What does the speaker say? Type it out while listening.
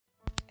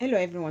Hello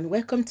everyone,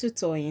 welcome to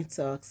Toyeen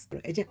Talks.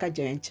 Ẹ jẹ́ ká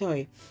jọ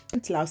enjoy.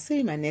 Until I'll see you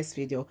in my next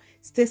video.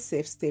 Stay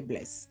safe, stay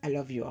blessed. I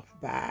love you all.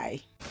 Bye.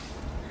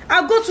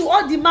 I go to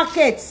all the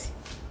markets.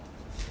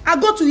 I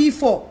go to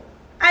Ifo.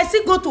 I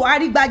still go to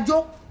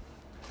Arigbajo.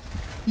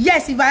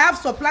 Yes, if I have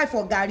supply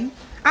for Gari,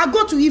 I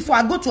go to Ifo,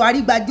 I go to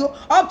Arigbajo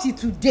up till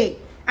today.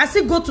 I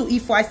still go to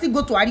Ifo, I still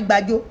go to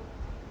Arigbajo.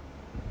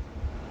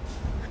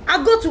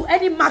 I go to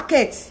any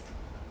market.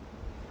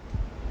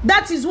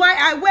 That is why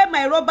I wear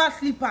my rubber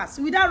slippers.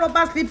 Without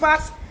rubber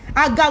slippers,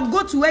 I can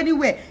go to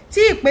anywhere.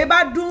 Tí ìpè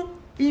bá dún,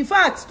 in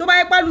fact, tó bá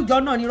yẹ pé àlùjọ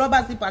náà ni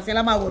rubber slippers yẹn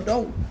la máa wọ̀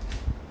dọ́hùn.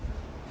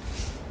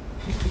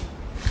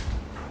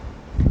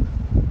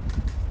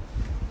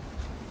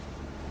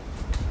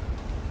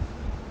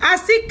 I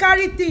still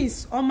carry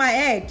things on my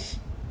head.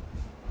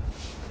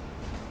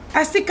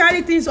 I still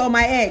carry things on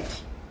my head.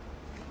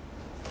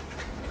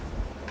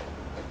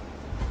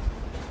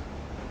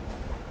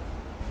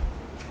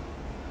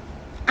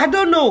 I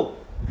don't know.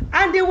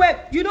 And they were,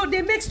 you know,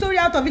 they make story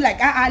out of it like,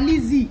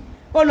 Lizzie,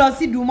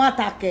 Olosi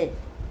Dumatake.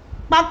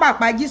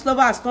 Papa, this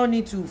lover has turned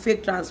it to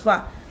fake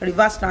transfer,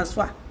 reverse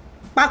transfer.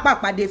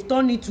 Papa, they've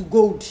turned it to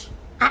gold.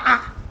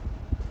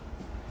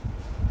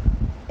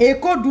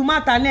 Eko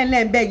Dumata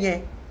len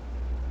benye.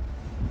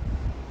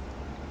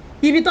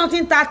 Ibi ton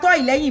tin ta toy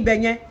lẹ́yìn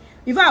benye.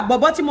 Ifa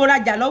bobo tí mo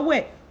rajà lọ́wọ́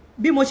ẹ̀,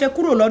 bí mo ṣe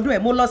kúrò lọ́dọ̀ ẹ̀,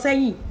 mo lọ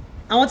sẹ́yìn.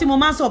 Àwọn tí mo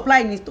man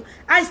supply ni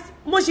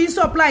mo ṣe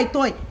supply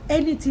toy,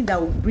 anything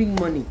that will bring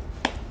money.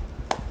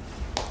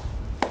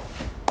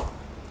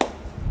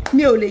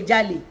 Mi ò lè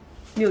jalè,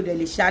 mi ò dẹ̀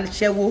lè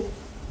ṣàṣẹ́wó,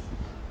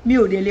 mi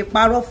ò dẹ̀ lè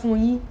parọ́ fún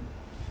yín.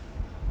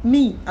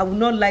 Me, I will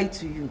not lie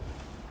to you.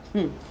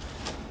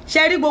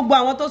 Ṣé rí gbogbo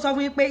àwọn tó sọ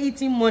fún yín pé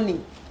eating money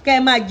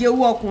kẹ́ máa jẹ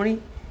owó ọkùnrin,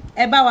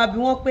 ẹ bá wa bí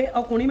wọ́n pé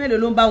ọkùnrin mélòó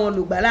ló ń bá wọn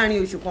lò gbà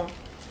láàrin oṣù kan.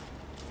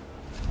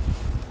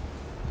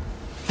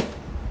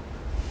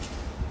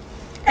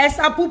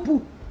 Esa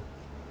pupu,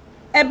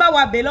 ẹ bá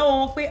wa bẹ̀ lọ́wọ́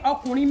wọn pé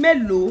ọkùnrin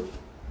mélòó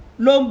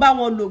ló ń bá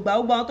wọn lò gbà,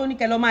 gbogbo àwọn tó ní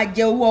kẹ́ lọ máa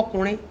jẹ owó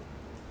ọkùnrin.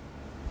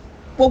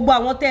 Gbogbo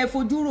àwọn tẹ́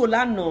fojú rò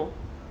lánàá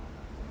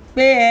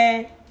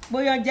pé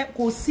bóyá jẹ́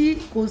kò sí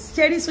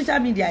ṣe rí social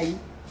media yìí.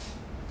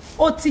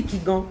 Ó tìkì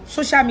gan,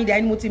 social media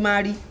yìí ni mo ti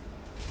máa rí.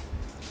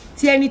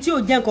 Tí ẹni tí ò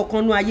jẹ́ nǹkan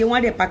kan nú ayé,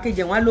 wọ́n dẹ̀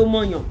package wọ́n ló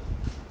mọ̀yàn.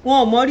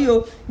 Wọ́n ò mọ̀ rí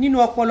o, nínú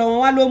ọpọlọ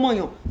wọn ló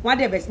mọ̀yàn, wọ́n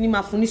dẹ̀ bẹ̀ sí ní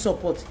máa fún ní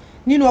support.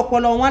 Nínú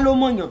ọpọlọ wọn ló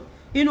mọ̀yàn.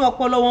 Nínú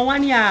ọpọlọ wọn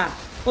ní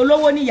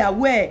olówó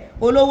níyàwó ẹ̀,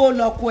 olówó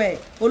lọ́kọ ẹ̀,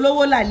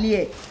 olówó làlé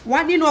ẹ̀.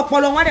 Wọ́n nínú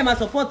ọpọlọ wọn dẹ̀ máa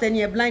support ẹni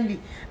ẹ̀ blindly.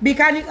 Bí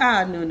ká ní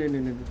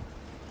no.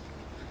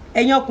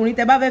 Ẹ̀yin ọkùnrin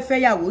tẹ́ bá fẹ́ fẹ́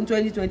yàwó ní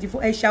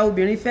 2024, ẹ ṣá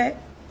obìnrin fẹ́.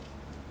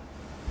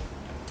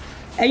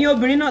 Ẹ̀yin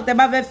obìnrin náà tẹ́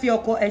bá fẹ́ fi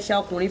ọkọ, ẹ ṣá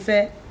ọkùnrin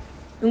fẹ́.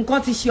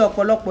 Nǹkan ti ṣe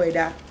ọ̀pọ̀lọpọ̀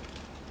ẹ̀dá.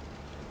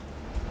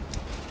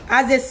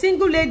 As a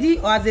single lady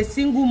or as a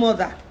single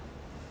mother,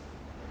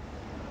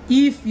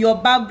 if your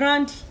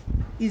background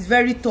is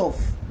very tough,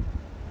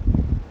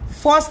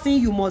 first thing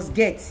you must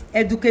get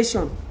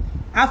education.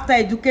 After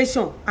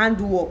education, and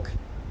work.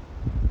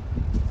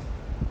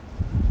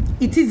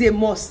 It is a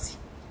must.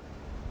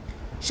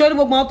 Ṣé ní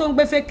gbogbo àwọn tó ń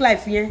gbé fake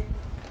life yẹn,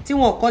 tí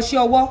wọ́n kọ́ṣẹ́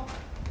ọwọ́,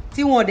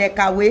 tí wọ́n dẹ̀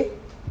kàwé,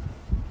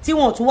 tí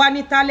wọ́n tún wá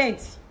ní talent.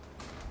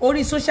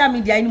 Orí social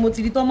media ni mo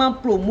ti rí tó máa ń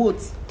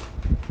promote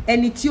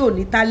ẹni tí ò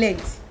ní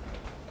talent.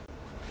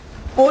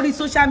 Orí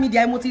social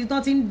media mo ti rí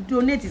tó ti ń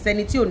donate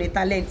sẹ́ni tí ò ní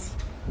talent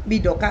bí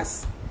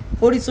Dorcas.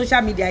 Orí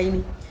social media yìí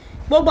ni.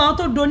 Gbogbo àwọn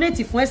tó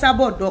donate fún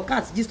Esabod,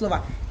 Dorcas,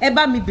 Gistlover, ẹ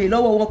bá mi bẹ̀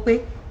lọ́wọ́ wọn pé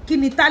kí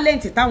ni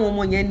talent táwọn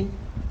ọmọ yẹn ní.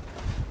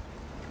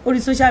 Orí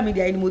social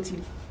media yìí ni mo ti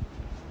rí.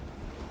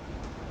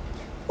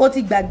 Ó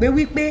ti gbàgbé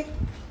wípé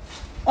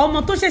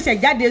ọmọ tó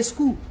ṣẹ̀ṣẹ̀ jáde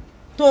school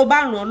tó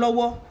bá ràn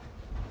lọ́wọ́,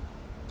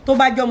 tó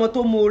bá jẹ́ ọmọ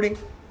tó mọ̀ọ́rẹ́,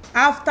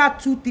 after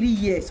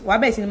 2-3 years wàá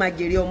bẹ̀ sí ni máa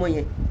jèrè ọmọ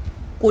yẹn.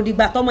 Kò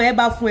dìgbà tọ́mọ ẹ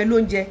bá fún ẹ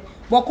lóúnjẹ,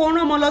 bọ̀ kó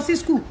rán ọmọ lọ sí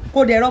school,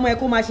 kó dẹ̀ rán ọmọ ẹ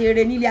kó máa ṣe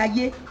eré nílé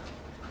ayé.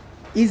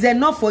 Is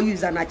enough for you,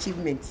 is an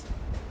achievement.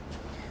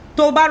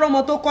 Tó bá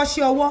rọmọ tó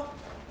kọ́ṣẹ́ ọwọ́,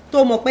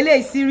 tó mọ̀ pé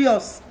lè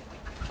serious,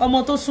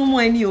 ọmọ tó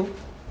súnmọ́ ẹni o.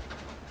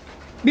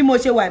 Bí mo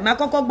ṣe wà, má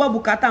kọ́kọ́ gbọ́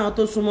bùkátà àwọn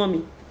tó súnmọ́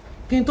mi,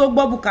 kí n tó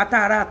gbọ́ bùkátà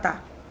ará àta.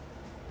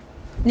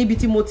 Níbi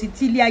tí mo ti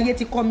ilé ayé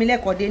ti kọ́ mi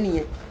lẹ́kọ̀ọ́ dé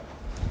nìyẹn.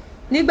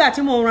 Nígbà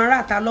tí mo ran ará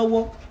àta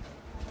lọ́wọ́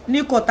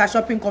ní Kota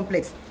shopping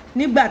complex,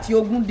 nígbà tí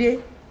ogun dé,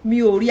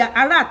 mi ò rí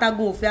ará àta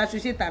gun òfin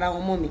aṣoṣe tara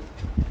wọn mọ́ mi.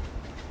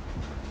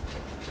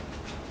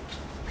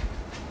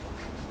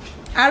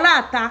 Ará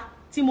àta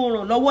tí mo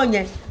ràn lọ́wọ́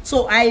yẹn.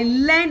 So I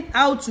learned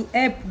how to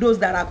help those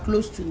that are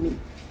close to me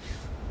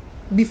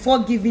before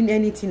giving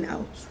anything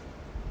out.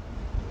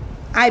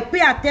 I pay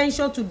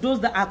attention to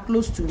those that are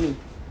close to me.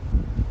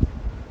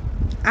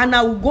 And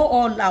I will go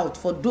all out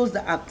for those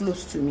that are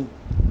close to me.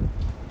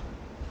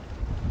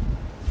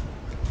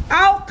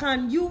 How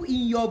can you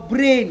in your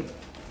brain?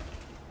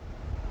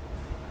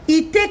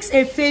 It takes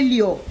a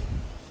failure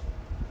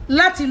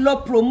láti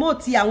lọ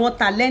promote àwọn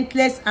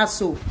talentless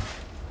aso.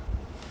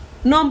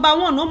 Number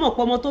one, ó mọ̀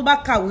pé ọmọ tó bá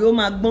kàwé ó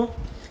máa gbọ́n.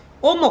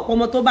 Ó mọ̀ pé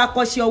ọmọ tó bá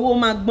kọ́ṣẹ́ ọwọ́ ó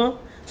máa gbọ́n.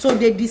 So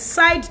they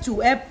decide to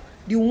help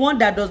the one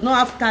that does not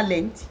have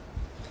talent,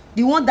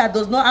 the one that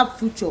does not have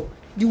future.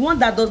 the one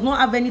that does not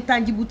have any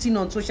tangible thing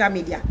on social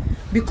media,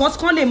 because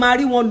kan lè máa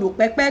rí wọn lò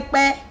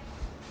pẹ́pẹ́pẹ́.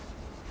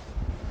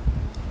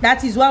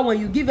 That is why when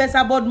you give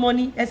Esabod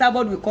money,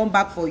 Esabod will come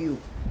back for you.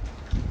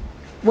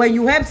 When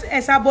you help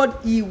Esabod,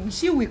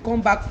 she will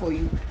come back for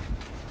you.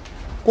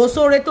 Kò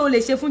sóore tó lè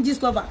ṣe fún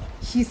Gistlover,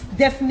 she's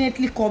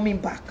definitely coming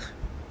back.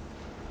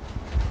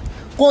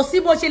 Kò sí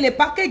bó ṣe lè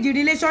package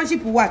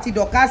relationship wa àti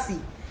Dokasi,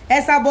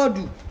 Esabod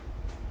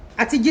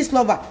àti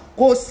Gistlover.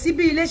 Kò sí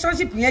bí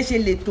relationship yẹn ṣe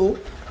lè tó.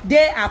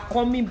 They are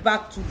coming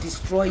back to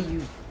destroy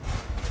you.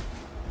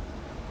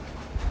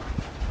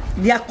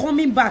 They are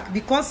coming back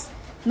because,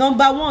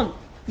 number one,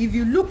 if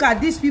you look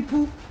at these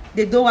people,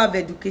 they don't have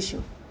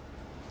education,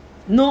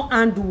 no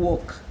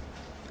handwork,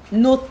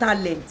 no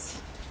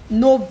talent,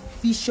 no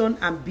vision,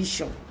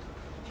 ambition.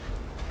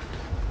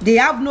 They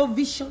have no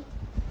vision.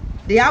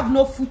 They have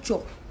no future.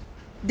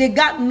 They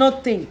got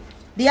nothing.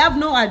 They have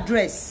no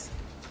address.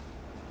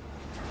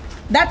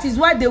 That is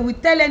why they will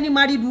tell any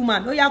married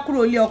woman, "Oh, ya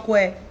kúrò lé ọkọ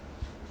ẹ.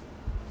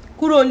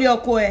 Kúrò lé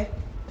ọkọ ẹ."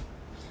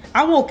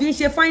 Àwọn ò kì í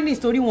ṣe findings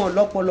torí wọn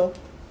lọ́pọlọ.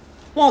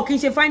 Wọn ò kì í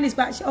ṣe findings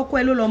pa ọkọ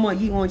ẹ ló lọ́mọ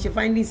yìí, wọn ò ṣe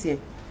findings yẹn.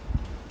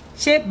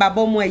 Ṣé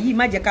bàbá ọmọ ẹ yìí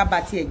má jẹ́ ká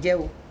bà tiẹ̀ jẹ́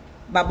o.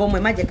 Bàbá ọmọ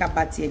ẹ má jẹ́ ká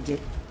bà tiẹ̀ jẹ́.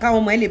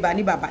 Káwọn ọmọ ẹ lè bá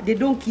ní bàbá. They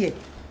don't care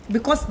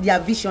because they are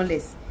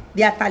visionless.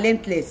 They are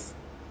talentless.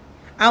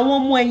 Àwọn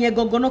ọmọ ẹ yẹn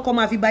gangan náà kọ́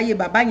máa fi báyé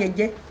bàbá yẹn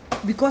jẹ́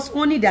because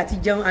wọ́n need àti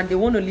jẹun and they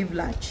want to live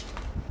large.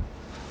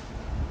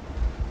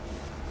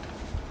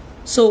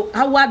 So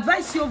I will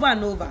advise you over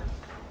and over.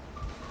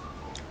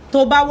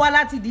 Tó bá wá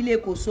láti ìdílé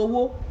kò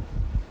sówó,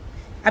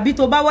 àbí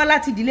tó bá wá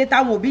láti ìdílé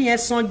táwọn òbí yẹn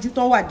sanjú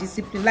tó wà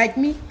discipline. Like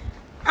me,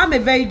 I'm a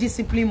very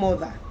disciplined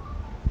mother.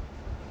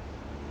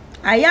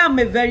 I am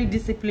a very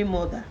disciplined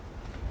mother.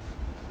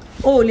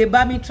 Oh, lè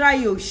bá mi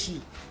try òṣì.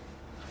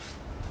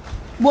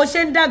 Bó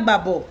ṣe ń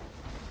dàgbà bọ̀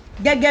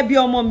gẹ́gẹ́ bí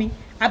ọmọ mi,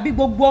 àbí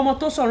gbogbo ọmọ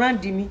tó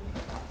surround mi.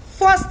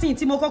 First thing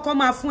tí mo kọ́kọ́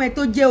máa fún ẹ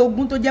tó jẹ́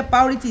ogún tó jẹ́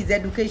priority is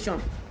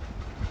education.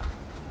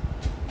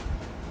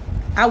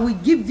 I will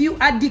give you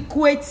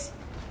adequate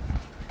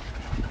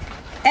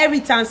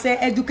inheritance,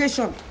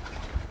 education.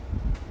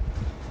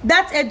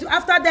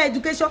 After the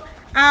education,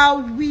 I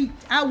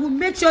will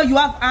make sure you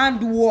have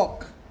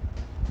handwork.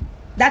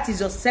 That is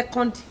your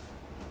second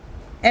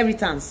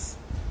inheritance.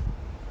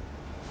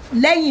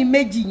 Lẹ́yìn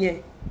méjì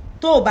yẹn,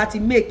 tó o bá ti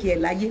make ẹ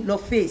láyé lọ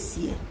face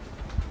ẹ.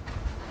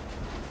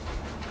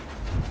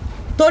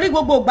 Torí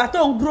gbogbo ìgbà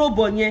tó ń grow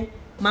bọ̀ yẹn,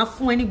 máa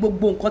fún ẹ ní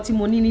gbogbo nǹkan tí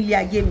mo ní nílé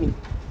ayé mi.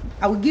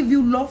 I will give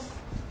you love.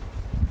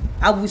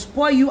 I will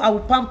spoil you. I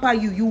will pamper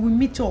you. You will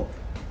meet up.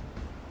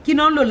 Kí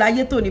náà ń lò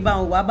láyé tó ní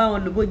báwọn wá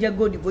báwọn lò bó jẹ́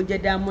gold, bó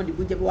jẹ́ diamond,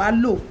 bó jẹ́ wá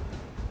lò.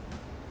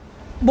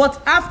 But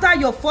after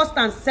your first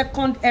and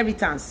second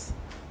inheritance,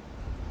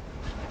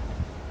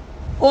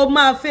 o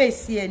máa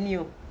face ẹ ni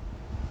o.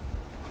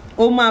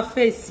 O máa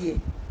face ẹ.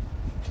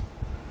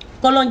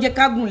 Kọ́lọ́n jẹ́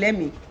ká gùn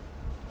lẹ́mìí.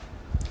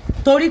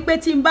 Torí pé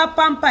tí n bá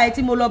pamper ẹ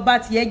tí mo lọ bá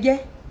tiẹ̀ jẹ́,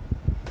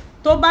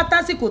 tó bá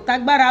tásìkò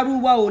tágbára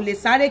rú wa ò lè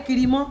sáré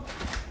kiri mọ́.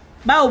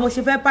 Báwo mo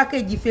ṣe fẹ́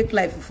package fake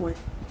life fún ẹ?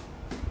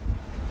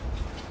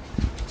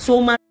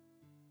 So ma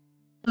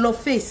lọ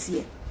face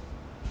here.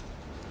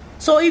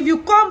 So if you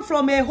come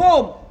from a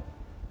home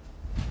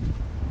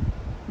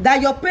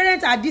that your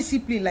parents are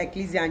disciplined like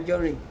Lizzie and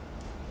Anjorin,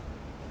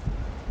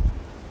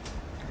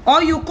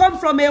 or you come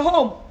from a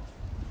home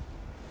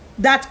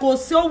that kò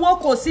sí owó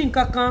kò sí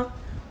nǹkan kan,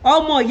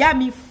 ọmọ ìyá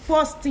mi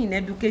first in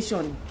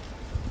education,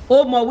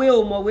 ó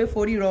mọ̀wé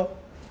forí rọ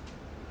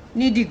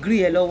ní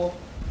degree ẹ lọ́wọ́.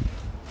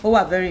 Ó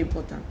wà very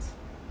important.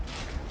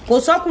 Kò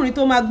sọ́kùnrin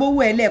tó máa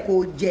gbówó ẹ lẹ̀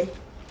kó jẹ.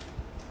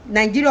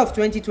 Nigeria of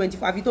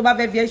 2025 tó bá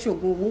fẹ́ fi ẹ́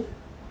ṣògùn owó.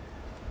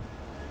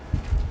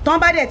 Tán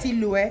bá dẹ̀ ti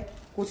lò ẹ́,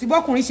 kò sí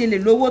bọ́kùnrin ṣe lè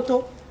lówó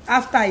tó.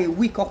 After a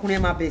week ọkùnrin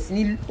máa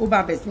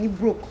bẹ̀rẹ̀ sí ní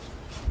broke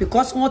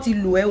because wọ́n ti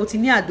lò ẹ́, ó ti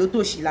ní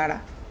àdótòṣì lára.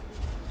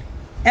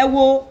 Ẹ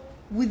wo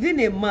within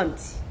a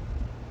month,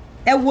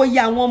 ẹ wo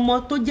iye àwọn ọmọ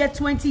tó jẹ́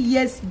 20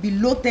 years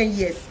below 10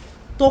 years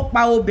tó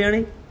pa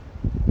obìnrin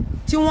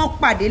tí wọ́n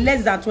pàdé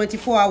less than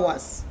 24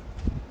 hours.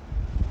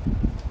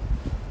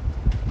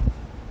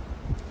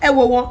 Ẹ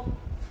wo wọn.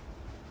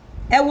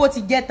 Ẹ wo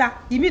ti jẹta,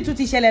 ìmí tún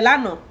ti ṣẹlẹ̀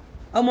lánàá,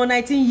 ọmọ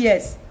 19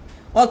 years.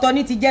 Ọ̀tọ̀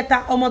ní ti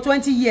jẹta, ọmọ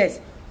 20 years.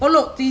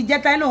 Ó ti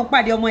jẹta lòun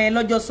pàdé ọmọ yẹn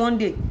lọ́jọ́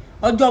Sunday,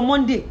 ọjọ́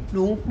Monday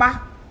lòun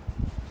pa.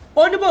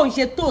 Ó ní bóun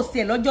ṣe toast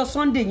ẹ̀ lọ́jọ́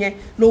Sunday yẹn,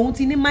 lòun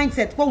ti ní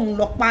mindset pé òun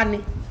lọ pa ni.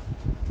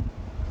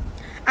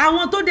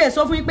 Àwọn tó dẹ̀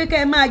sọ fún yín pé kẹ́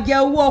ẹ máa jẹ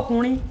owó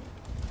ọkùnrin,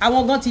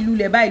 àwọn gan ti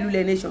lulẹ̀ báyìí,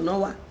 lulẹ̀ nation náà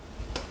wà.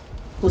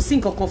 Kò sí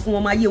nǹkan kan fún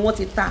wọn, ayé wọn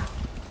ti ta.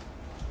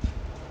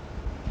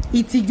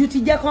 Ìtìjú ti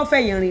jẹ́ kán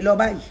fẹ̀yìn rìn lọ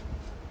báyìí.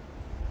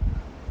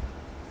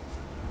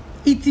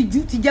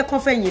 Ìtìjú ti jẹ́ kán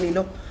fẹ̀yìn rìn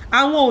lọ.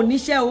 Àwọn ò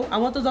níṣẹ́ o,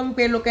 àwọn tó sọ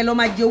wípé lókè lọ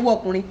máa jẹ owó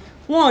ọkùnrin,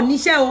 wọn ò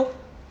níṣẹ́ o.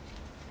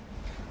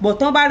 Bọ̀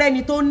tán bá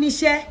rẹ́ni tó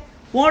níṣẹ́,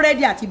 wọ́n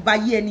ready àti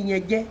bayé ẹni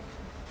yẹn jẹ́.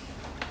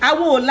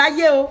 Àwọn ò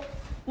láyé o,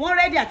 wọ́n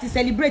ready àti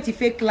celebrate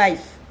fake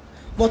life.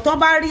 Bọ̀ tán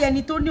bá rí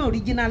ẹni tó ní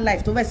original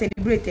life tó fẹ́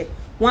celebrate ẹ̀,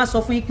 wọ́n á sọ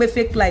fún yín pé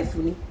fake life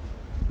ni.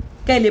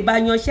 Kẹ́ lè bá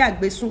yanṣẹ́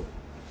àgbésùn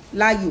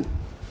láyò.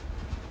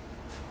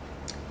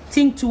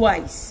 Think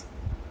twice.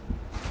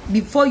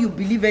 before you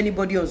believe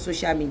anybody on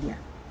social media.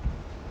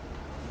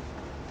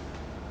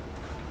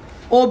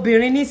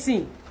 Obìnrin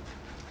nísìn,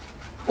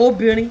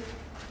 obìnrin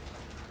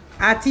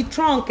àti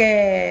trunk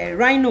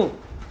rhino,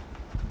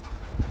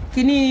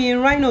 kíní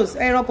rhinos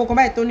ẹranko kan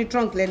báyìí tó ní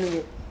trunk lẹ́nu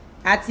yẹn,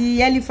 àti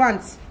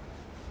elephant,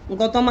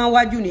 nǹkan tó máa ń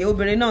wájú nìyẹn,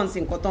 obìnrin náà ń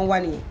sin nǹkan tó ń wá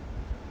nìyẹn.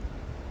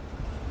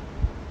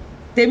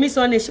 Tèmi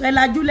sọ ní ẹ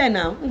lajúlẹ̀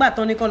náà ńgbà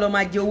tán ní kán lọ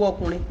máa jẹ owó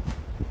ọkùnrin.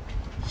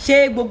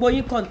 Ṣé gbogbo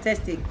yín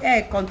contest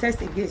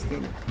against ẹ̀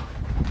náà?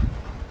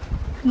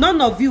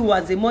 None of you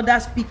as a mother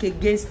speak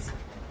against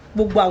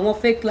gbogbo àwọn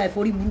fake life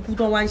orí burúkú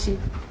tó wá ń ṣe.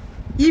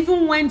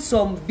 Even when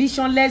some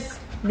visionless,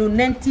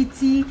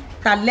 nonentity,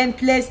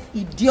 talentless,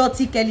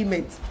 idiotic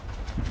elements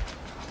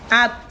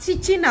are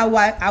teaching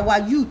our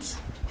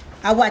youth,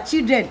 our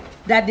children,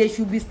 that they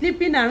should be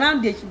sleeping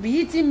around, they should be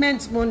eating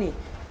men's money.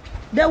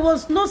 There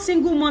was no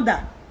single mother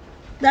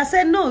that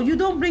said, no, you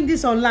don't bring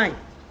this online.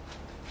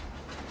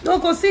 No,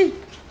 kò sí.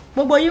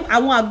 Gbogbo yín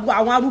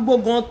àwọn arúgbó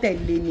gan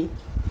tẹ̀lé ni.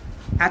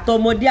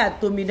 Àtọmọdé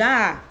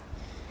àtòmídà.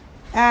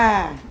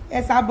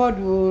 Ẹ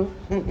sábọ̀dù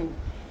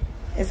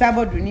ẹ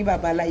sábọ̀dù ní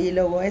babaláyé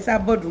lọ́wọ́, ẹ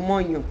sábọ̀dù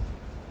mọ̀yàn.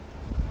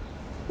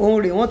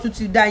 Ohun rẹ̀ wọ́n tún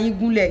ti dá yín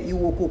gúnlẹ̀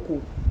ìwò kòkò.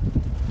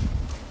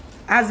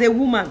 As a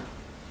woman,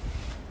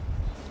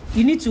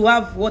 you need to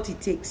have what it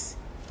takes.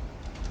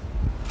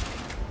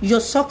 Your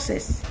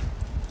success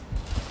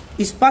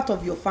is part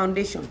of your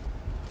foundation.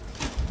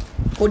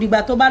 Kò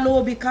dìgbà tó bá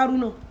lówó bí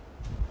Kárúnà.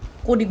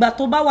 Kò dìgbà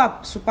tó bá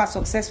wà super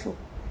successful.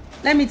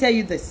 Let me tell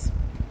you this.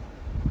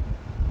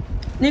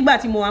 Nígbà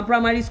tí mo wà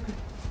primary school,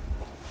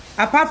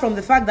 apart from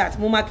the fact that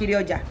mo máa kiri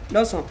ọjà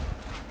lọ́sàn,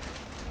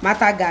 máa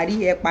ta gàrí,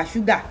 ẹ̀pà,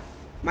 sugar,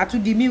 máa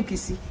tún di milk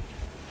sí.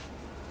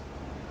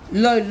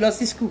 Lọ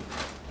sí school.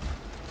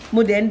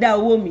 Mo dẹ̀ ń dá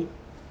owó mi.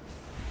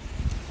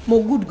 Mo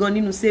good gan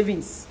nínú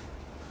savings.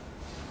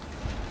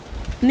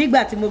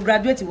 Nígbà tí mo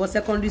graduate wọ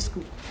secondary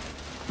school,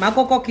 máa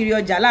kọ́kọ́ kiri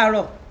ọjà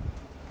láàárọ̀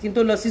tí n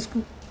tó lọ sí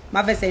school,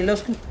 máa fẹsẹ̀ lọ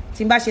school,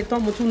 tí n bá ṣe tán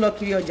mo tún lọ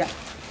kiri ọjà.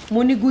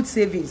 Mo ní good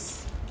savings.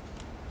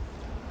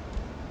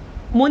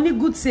 Mo ní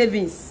good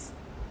savings.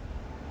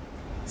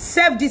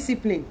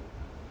 Self-discipline.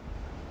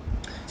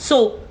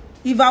 So,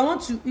 if I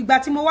want to, ìgbà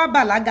tí mo wá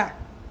bàlágà,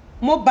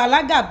 mo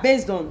bàlágà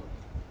based on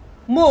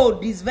mo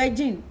this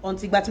virgin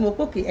until ìgbà tí mo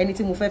pòkè ẹni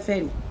tí mo fẹ́ fẹ́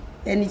rí,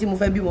 ẹni tí mo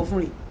fẹ́ bímọ fún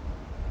rí.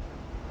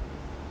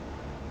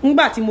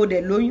 Ngbà tí mo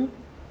dẹ̀ lóyún,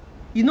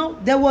 you know,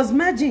 there was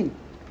margin.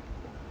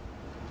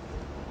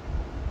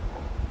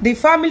 The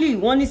family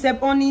wọ́n ní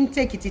sep on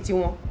intake títí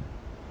wọn.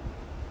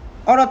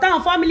 Ọ̀rọ̀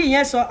táwọn family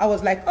yẹn sọ, I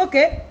was like,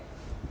 okay,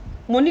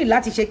 mo ní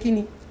láti ṣe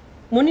kíni,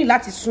 mo ní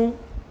láti sún,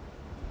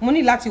 mo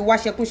ní láti wá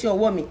ṣẹkúnṣẹ́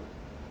ọwọ́ mi.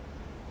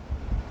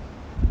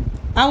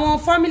 Àwọn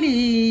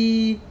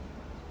family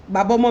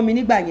bàbá ọmọ mi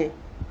nígbà yẹn,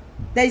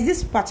 there is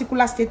this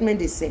particular statement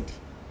they said.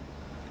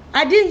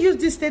 I didn't use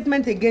this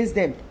statement against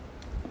them.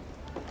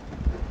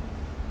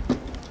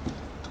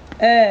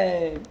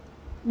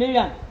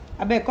 Miriam,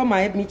 I beg, come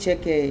and help me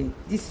check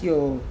this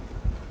your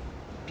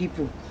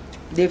people.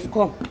 They've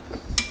come.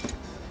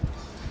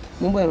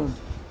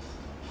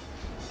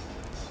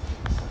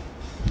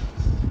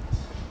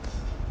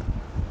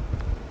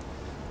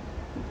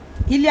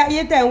 Ilé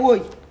ayé tẹ́ ń wò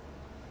yìí,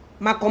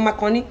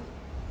 makoni.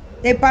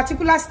 A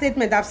particular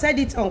statement, I've said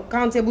it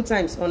uncountable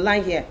times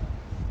online here.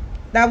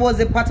 That was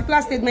a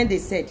particular statement they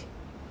said.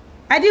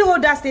 I didn't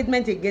hold that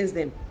statement against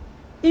them.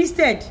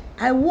 Instead,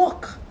 I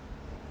work.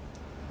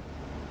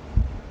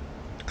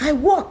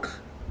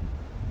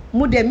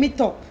 Mo dẹ̀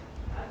meet up.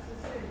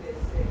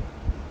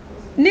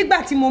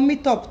 Nígbà tí mo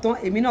meet up tán,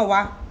 èmi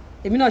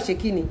náà ṣe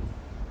kíni.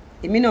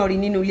 Èmi náà rí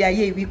nínú ilé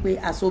ayé wípé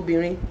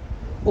asobìnrin,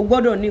 o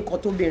gbọ́dọ̀ ní nǹkan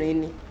tóbìnrin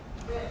ni.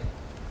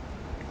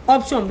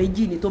 Option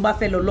méjì ni tó bá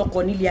fẹ́ lọ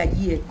lọ́kọ nílé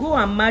ayé ẹ. Go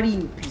and marry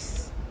in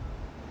peace.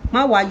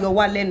 Má wá yọ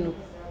wá lẹ́nu.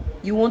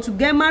 You want to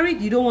get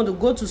married, you don't want to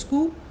go to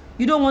school,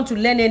 you don't want to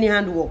learn any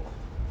handwork.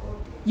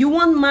 You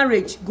want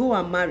marriage, go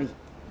and marry.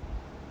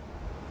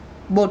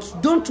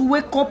 But don't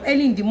wake up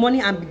early in the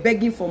morning and be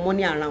begging for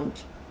money around.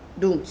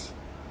 Don't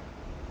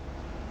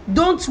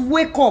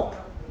wake up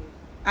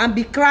and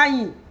be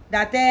crying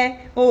that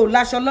oh,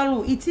 laṣọ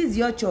lọ́rùn. It is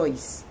your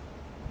choice.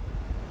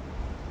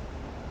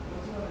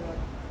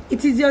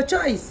 It is your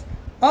choice.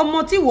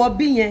 Ọmọ tí wọ́n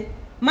bí yẹn,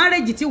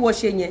 marriage tí wọ́n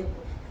ṣe yẹn,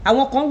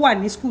 àwọn kan wà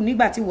ní school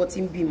nígbà tí wọ́n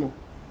ti ń bímọ.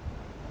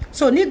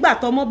 So nígbà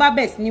tó ọmọ bá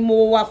bẹ̀ sí ni mo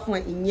wá fún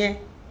ẹ ìyẹn,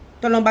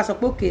 tọ́lọ́n bá sọ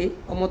pé okay,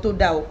 ọmọ tó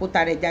dá o kó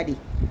tara ẹ̀ jáde.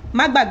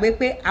 Má gbàgbé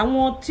pé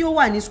àwọn tí ó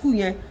wà ní school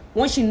yẹn,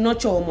 wọ́n sì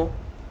nurture ọmọ.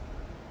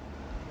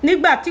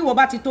 Nígbà tí wọ́n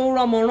bá ti tó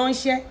rọ́mọ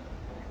ránṣẹ́,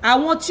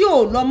 àwọn tí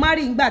ò lọ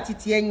marry nígbà tí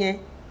tiẹ̀ yẹn,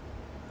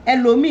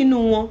 ẹlòmíì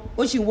nínú wọn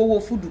ó sì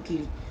wọ́wọ́ fúdù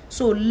kiri.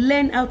 So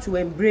learn how to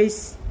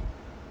embrace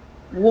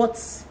what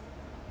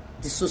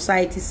the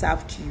society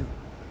served to you.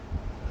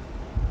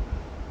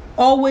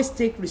 Always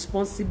take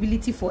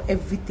responsibility for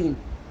everything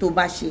tó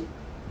bá ṣe.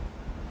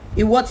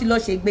 Ìwọ tí lọ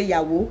ṣe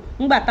ìgbéyàwó,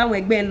 ńgbà táwọn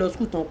ẹgbẹ́ ń lọ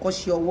school tán kọ́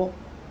ṣe ọwọ́.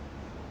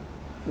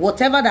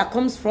 Whatever that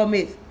comes from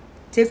it,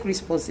 take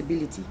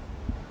responsibility.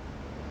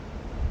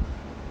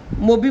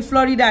 Mo bí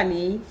Florida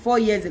ní 4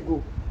 years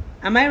ago.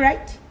 Am I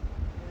right?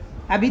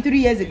 Àbí 3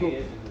 years ago.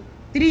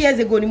 3 years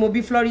ago ni mo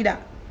bí Florida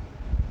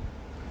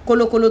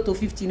kolokolo tó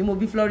 50 ni mo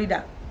bí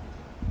Florida.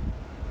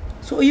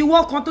 So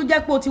ìwọ kan tó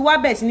jẹ́ pé o ti wá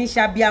bẹ̀ sí ní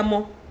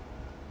ṣàbíamọ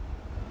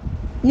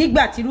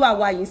nígbà tí irú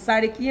àwa yìí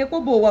sáré kí yẹ kó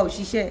bò wá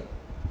òṣìṣẹ́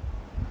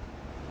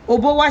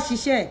òbó wá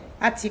ṣiṣẹ́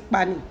àti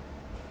pani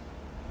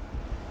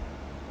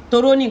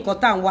toró ní nǹkan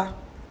tá à ń wá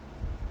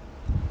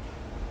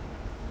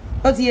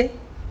ó ti yé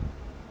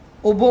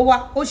òbó wá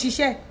ó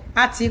ṣiṣẹ́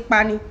àti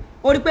pani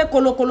ó rí pé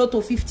kolokolo tó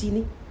 50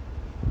 ni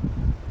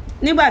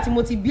nígbà tí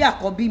mo ti bí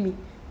àkọ́bí mi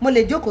mo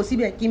lè jókòó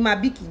síbẹ̀ kí n máa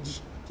bí kejì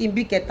kí n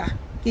bí kẹta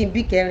kí n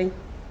bí kẹrin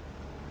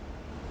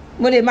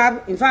mo lè máa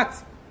in fact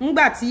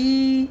ńgbà tí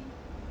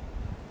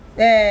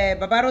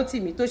bàbá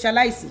Rótìmí tó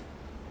ṣaláìsí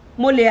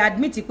mo lè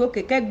admit pé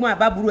òkè kẹ́gbọ́n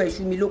àbábúrò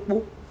ẹ̀ṣù mi ló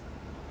pọ̀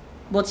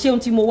but ṣé ohun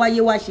tí mo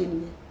wáyé wá ṣe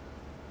nìyẹn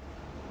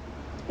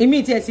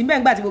èmi ti ẹ̀sìn bẹ́ẹ̀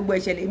ńgbà tí gbogbo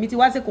ẹ̀ṣẹ̀lẹ̀ èmi ti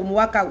wá sèkò mo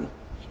wá kàwé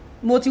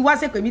mo ti wá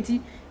sèkò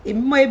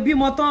èmi mo ebi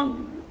mo tán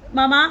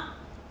mama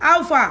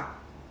alpha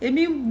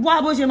èmi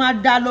wá bó ṣe máa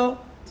dá lọ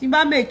tí n bá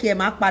mèkè ẹ̀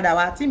máa padà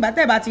wá tí n bá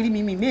tẹ̀ bá ti rí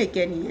mi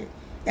mèkè nìyẹn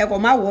ẹ kò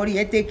má wọrí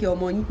ẹ tẹ́kẹ̀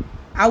ọmọ yín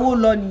àwo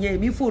lọ nìyẹn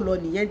èmi fò lọ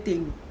nìyẹn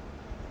tèmi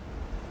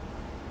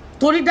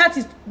torí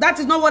that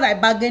is not what I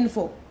bargained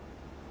for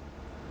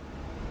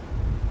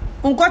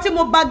nǹkan tí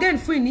mo bargain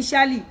fún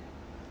initially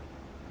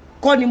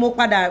kọ́ ni mo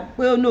padà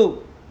pé oh no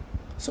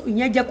so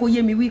ìyẹn jẹ́ kó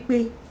yé mi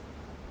wípé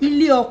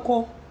ilé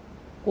ọkọ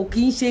kò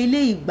kì í ṣe ilé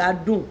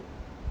ìgbádùn.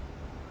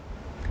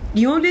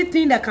 The only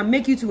thing that can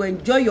make you to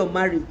enjoy your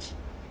marriage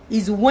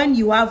is when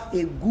you have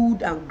a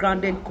good and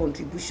grounded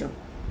contribution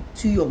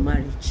to your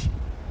marriage.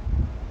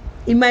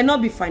 It might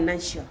not be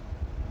financial.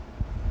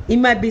 It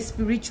might be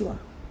spiritual.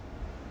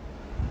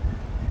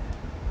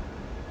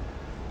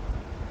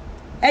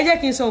 Ẹ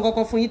jẹ́ kí n sọ nǹkan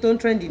kan fún yín tó ń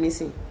trend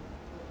nísìn.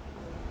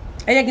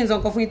 Ẹ jẹ́ kí n sọ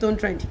nǹkan fún yín tó ń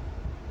trend.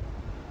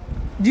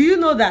 Do you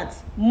know that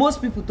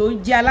most people tó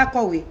jẹ́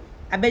alákọ̀wé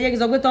àbí ẹ jẹ́ kí n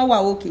sọ pé tó ń wà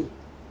okay.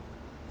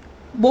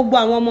 Gbogbo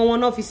àwọn ọmọ wọn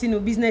náà fi sínú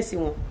business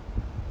wọn.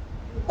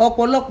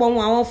 Ọ̀pọ̀lọpọ̀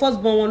wọn àwọn first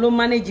born wọn ló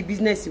manage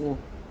business wọn.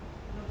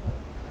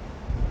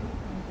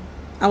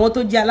 Àwọn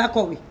tó jẹ́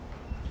alákọ̀wé.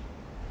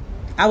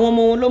 Àwọn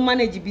ọmọ wọn ló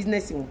manage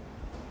business wọn.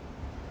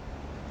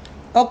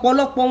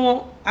 Ọ̀pọ̀lọpọ̀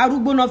wọn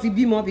arúgbó náà fi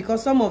bímọ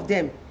because some of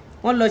them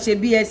wọ́n lọ ṣe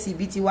BSc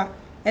bí tiwa,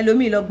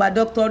 ẹlòmíì lọ gba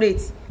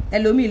doctorate,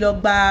 ẹlòmíì lọ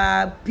gba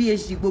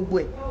PhD gbogbo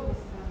ẹ̀.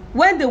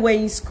 When they were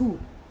in school,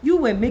 you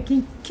were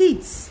making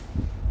kids.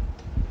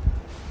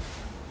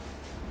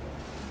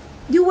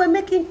 You were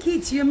making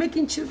kids, you were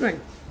making children.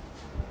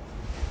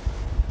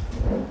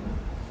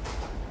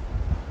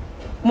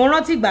 Mo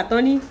rántí ìgbà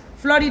tán ní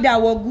Florida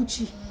wọ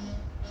Gucci.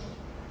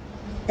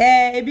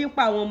 Ebi ń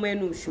pa àwọn ọmọ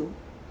ẹnu ìṣó.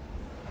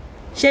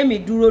 Ṣé mi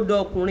dúró de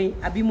ọkùnrin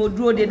àbí mo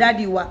dúró de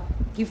dádì wa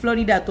kí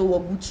Florida tó wọ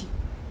Gucci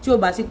tí ó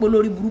bá sí pé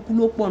lórí burúkú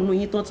ló pọ̀ nù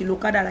yín tán ti lo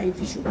kádàrá yín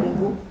fi ṣògùn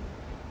owó.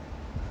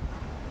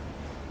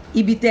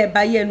 Ibi tẹ́ ẹ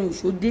bá yẹ ẹnu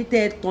ìṣó dé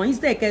tẹ́ ẹ tàn yín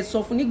sẹ̀ kẹ́ sọ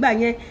fún nígbà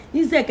yẹn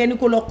yín sẹ̀ kẹ́ ní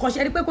kó lọ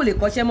kọ́ṣẹ́ rí pé kò lè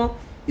kọ́ṣẹ́ mọ́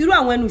irú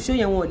àwọn ẹnu ìṣó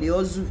yẹn wọn ò lè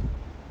ọ́zù.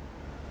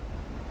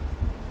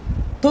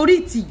 Torí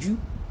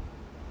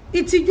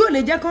ìtìjú ò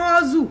lè jẹ́ kán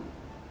ọ́zù.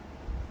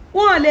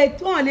 Wọ́n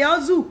lè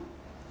ọ́zù.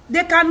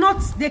 They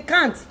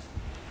can't.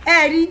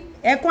 Ẹ rí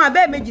ẹ̀kún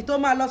abẹ́ méjì tó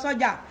máa lọ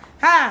sọ́jà.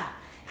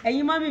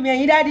 Ẹ̀yin mọ́mí mi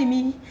ẹ̀yin dádì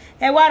mi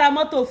ẹ wá ra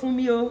mọ́tò fún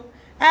mi o.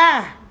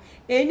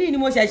 Èyí ni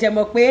mo ṣẹ̀ṣẹ̀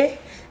mọ̀ pé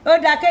ó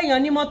dáa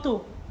kéèyàn ní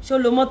mọ́tò. Ṣó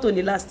lo mọ́tò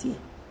ní last year?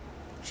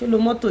 Ṣó lo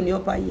mọ́tò ní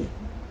upper year?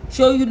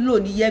 Ṣó lò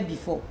ní year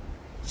before?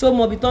 Ṣó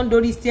mọ ibi tó ń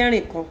dorí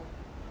steering kan?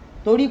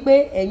 Torí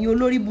pé ẹ̀yin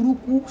olórí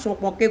burúkú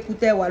ṣọ̀pọ̀ kéku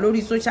tẹ́ wà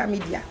lórí social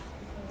media.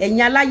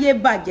 Ẹ̀yin aláyé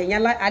bàjẹ́,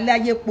 ẹ̀yin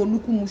aláyé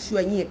polúkú muṣu,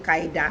 ẹ̀yin ìka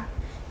ẹ̀dá.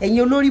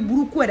 Ẹ̀yin olórí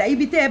burúkú ẹ̀dá.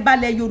 Ibi tẹ́ ẹ bá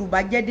lẹ Yorùbá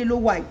jẹ́dé ló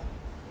wà yìí.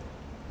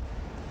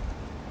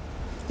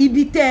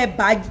 Ibi tẹ́ ẹ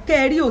bá kẹ́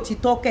ẹ rí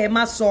òtítọ́ kẹ́ ẹ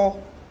má sọ.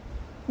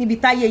 Níbi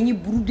táyé yín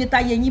burú dé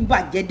táyé yín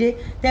bàjẹ́ dé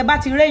tẹ́ bá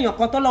ti rí èèyàn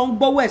kan tọ́lọ́ ń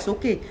gbọ́wọ́ ẹ̀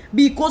sókè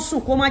bí kó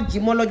sùn kó má jí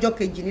mọ́ lọ́jọ́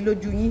kejì ní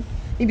lójú yín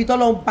níbi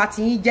tọ́lọ́ ń bá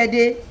ti yín jẹ́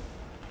dé.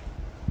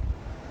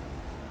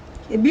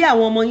 Bí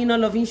àwọn ọmọ yín náà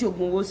lọ fi ń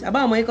ṣògùn owó sí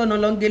àbáwọn ọmọ yín kan náà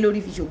lọ ń gé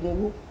lórí fi ṣògùn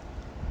owó.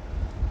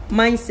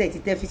 Mindset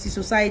tẹ́ fi sí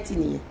society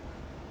nìyẹn.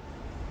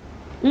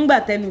 Ńgbà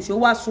tẹnu ìṣó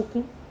wá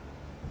sunkún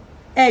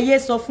ẹ yé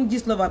sọ fún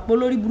Gistlover pé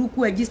olórí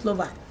burúkú ẹ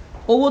Gistlover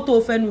owó tó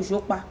fẹnu ìṣó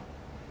pa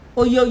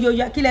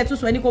oye kí lẹ tún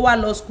sọ ẹni kó wá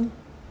lọ school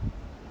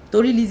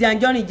torí Lizzie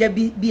Anjorin jẹ́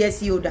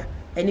BSc holder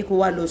ẹni kó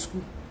wá lọ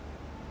school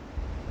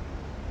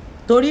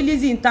torí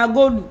Lizzie ń ta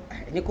góòlù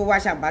ẹni kó wá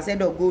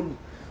ṣàmbásẹ́dọ̀ góòlù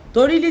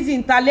torí Lizzie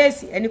ń ta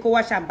léèsì ẹni kó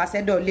wá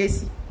ṣàmbásẹ́dọ̀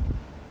léèsì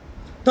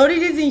torí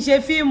Lizzie ń ṣe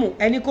fíìmù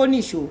ẹni kó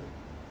níṣó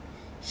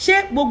ṣé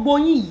gbogbo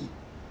yín yìí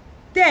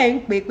tẹ́ ẹ̀ ń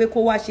pè kó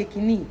wá ṣe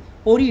kínní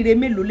oríire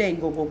mélòó lẹ́yìn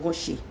gangan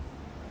ṣe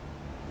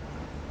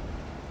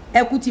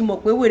ẹ kú ti mọ̀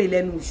pé wèrè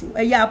lẹ́nu ìṣó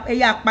ẹ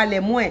yá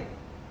palẹ̀mọ́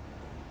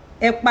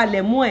ẹ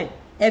palẹ̀mọ́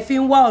ẹ fi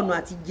ń wá ọ̀nà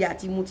àti jẹ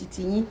àti mu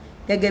titi yín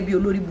gẹ́gẹ́ bí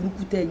olórí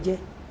burúkú tẹ́ ẹ jẹ́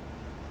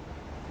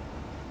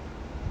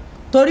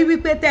torí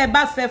wípé tẹ́ ẹ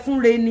bá fẹ́ fún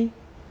re ni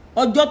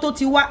ọjọ́ tó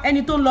ti wá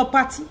ẹni tó ń lọ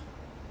pátí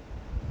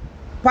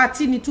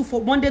ni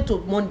Monday to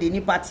Monday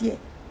ní pátí ẹ̀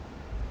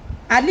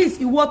at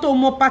least ìwọ tó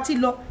mọ pátí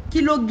lọ kí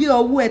ló gé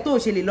ọwọ́ ẹ tó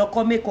ṣe lè lọ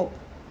kọ́ makeup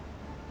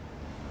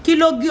kí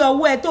ló gé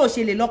ọwọ́ ẹ tó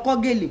ṣe lè lọ́kọ́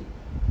gèlè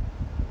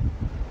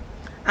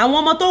àwọn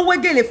ọmọ tó ń wé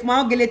gèlè fún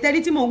àwọn gèlè tẹ́rí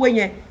tí mò ń wé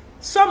yẹn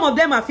some of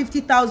them are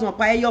 50,000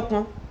 per ẹyọ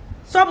kan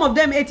some of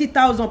them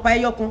 80,000 per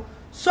ẹyọ kan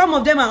some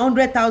of them are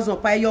 100,000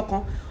 per ẹyọ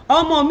kan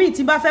ọmọ mi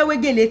tí bá fẹ́ wé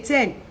gèlè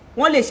 10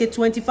 wọ́n lè ṣe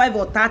 25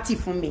 or 30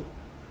 fún mi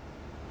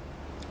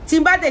tí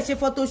n bá dẹ̀ ṣe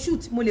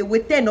photoshoot mo lè wé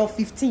 10 or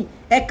 15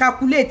 ẹ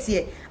calculate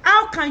ẹ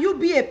how can you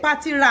be a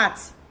party rat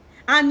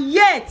and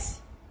yet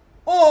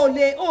o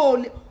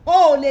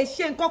lè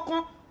ṣe nǹkan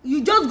kan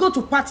you just go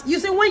to party you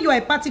say when you are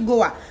a party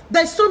goer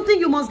there is something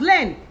you must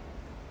learn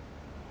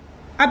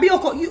àbí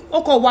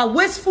oko wà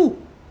wasteful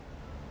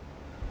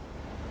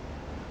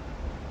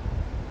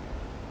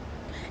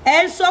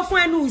ẹ ń sọ fún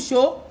ẹnu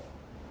ìṣó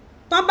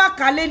tán bá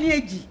kalẹ̀ ní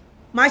èjì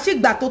máa ṣì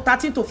gbà tó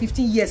 13 to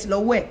 15 years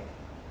lọ́wọ́ ẹ̀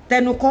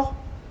tẹnu kọ́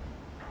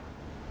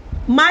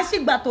máa ṣì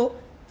gbà tó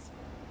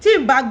tí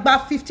n bá gba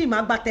 15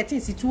 máa gba 13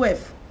 sí 12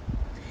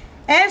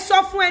 ẹ ń sọ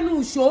fún ẹnu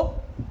ìṣó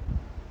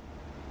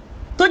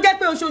tó jẹ́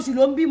pé oṣooṣù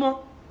ló ń bímọ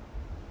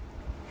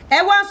ẹ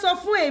wá ń sọ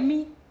fún èmi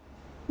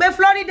pé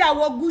Florida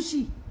wọ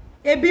Gucci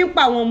ebi ń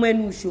pa àwọn ọmọ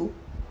ẹnu ìṣó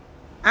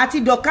àti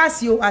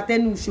dọ̀kásì o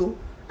àtẹnu ìṣó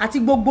àti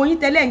gbogbo yín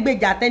tẹ́lẹ̀ ń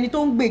gbèjà àtẹni tó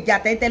ń gbèjà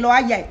àtẹ́tẹ́ lọ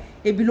àyà ẹ̀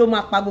ebi ló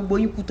máa pa gbogbo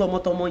yín kú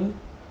tọmọtọmọ yín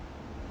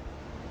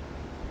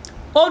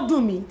ó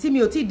dùn mí tí mi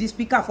ò tí di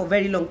speaker for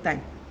very long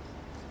time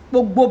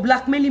gbogbo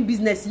blackmailing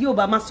business yóò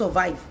bá má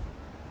survive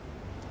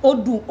ó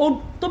dùn ó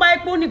tó bá yẹ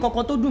pé ó ní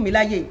kankan tó dùn mí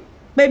láyé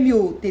pé mi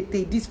ò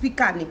tètè di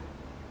speaker ni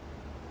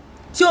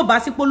tí ò bá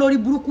sí pé lórí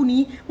burúkú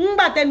ni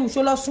ńgbà tẹnu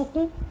ìṣó lọ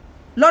sunkún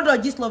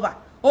lọ́dọ̀ Gistlover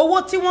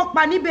owó tí wọ́n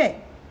pa níbẹ̀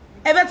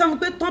ẹ fẹ́ sọ mi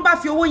pé tán bá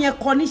fi owó yẹn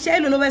kọ níṣẹ́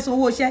èlò ló fẹ́ san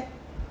owó iṣẹ́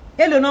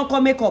èlò náà kọ́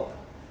makeup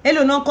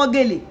èlò náà kọ́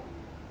gèlè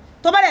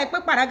tó bá dẹ̀ pé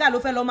pàdágà ló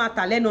fẹ́ lọ máa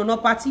tà lẹ́nu ọ̀nà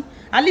party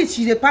at least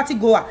she is a party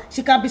goer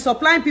she can be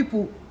supplying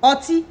people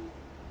ọtí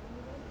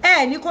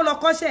ẹ ní kó lọ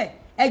kọ́ṣẹ́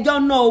ẹjọ́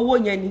ná owó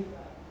yẹn ni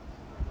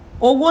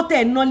owó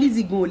tẹ̀ ná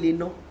Lizzie gan ò lè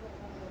ná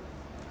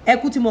ẹ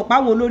kú ti mọ̀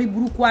páwọn olórí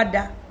burúkú á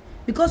dá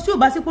because tí ò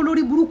bá sí pé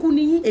olórí burúkú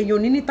ní èèyàn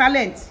ní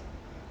talent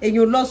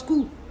èèyàn lọ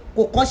school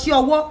kò kọ́ sí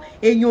ọwọ́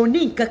èèyàn ní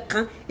nǹkan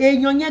kan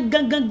èèyàn yẹn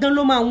gangan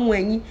ló máa ń hun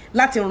ẹ̀yìn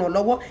láti ràn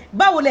lọ́wọ́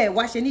báwo lẹ̀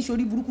wá ṣe ní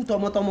sórí burúkú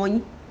tọmọtọmọ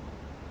yín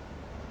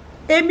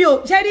èmi ò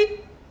ṣe rí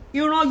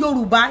ìran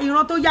Yorùbá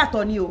ìran tó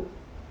yàtọ̀ ni o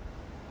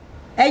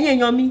ẹ̀yin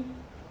èèyàn mi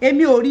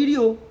èmi ò rírí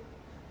o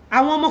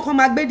àwọn ọmọ kan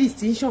máa gbé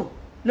distinction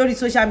lórí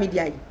social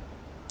media yìí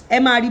ẹ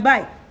máa rí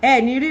báyìí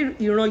ẹ ní rí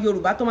ìran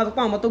Yorùbá tó máa sọ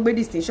pé àwọn ọmọ tó gbé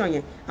distinction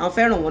yẹn àwọn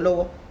fẹ́ ràn wọ́n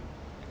lọ́wọ́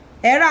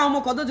ẹ rá àwọn ọmọ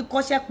kan tó ti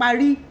kọ́ṣẹ́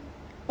parí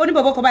ó ní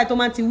bọ̀bọ̀ kan báyìí tó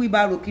máa ń ti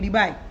wheelbarrow kiri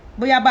báyìí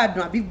bóyá bá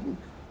dùn àbí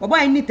bọ̀bọ̀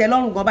yẹn ní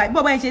ìtẹ́lọ́rùn gan báyìí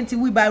bọ̀bọ̀ yẹn ṣe ń ti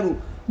wheelbarrow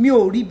mi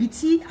ò rí ibi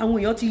tí àwọn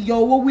èèyàn ti yọ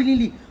owó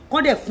willingly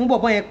kán dẹ̀ fún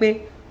bọ̀bọ̀ yẹn pé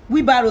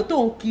wheelbarrow tó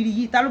ń kiri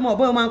yìí ta ló mọ̀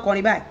bọ̀bọ̀ yẹn máa ń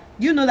kọrin báyìí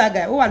do you know that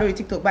guy ó wà lórí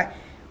TikTok báyìí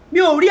mi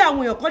ò rí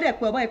àwọn èèyàn kán dẹ̀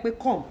pé bọ̀bọ̀ yẹn pé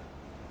come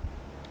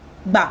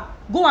gbà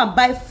go and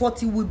buy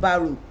 40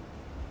 wheelbarrow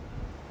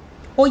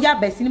ó yá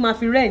bẹ̀ sí ni máa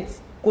fi rent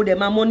kó dẹ̀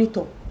máa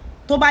monitor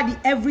tó bá di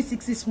every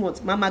 6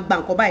 months máa gba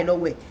nǹkan báyìí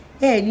lọ́wọ́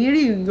ẹ̀ ní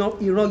rí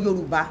ìran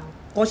Yorùbá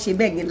kọ́ ṣe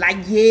bẹ́ẹ̀ yẹn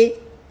láyé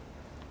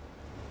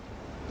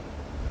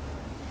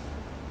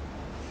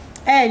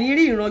ní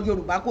rí ìran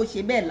Yorùbá kó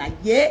ṣe bẹ́ẹ̀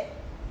láyé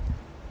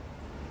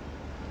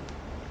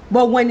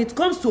but when it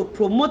comes to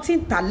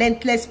promoting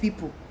talentless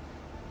people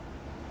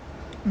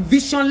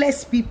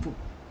visionless people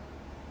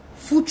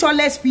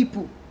futureless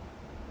people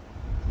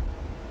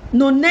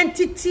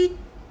non-entity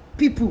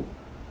people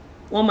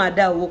wọ́n máa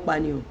dá owó pa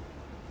ni o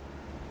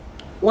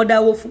wọ́n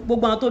dáwó fún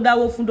gbogbo àwọn tó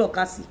dáwó fún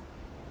dọ̀kásì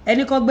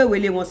ẹni kan gbé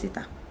ìwélé wọn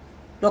síta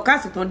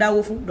dọ̀kásì tán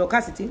dáwó fún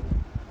dọ̀kásì tí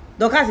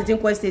ń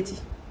kọ́ ẹ́stéètì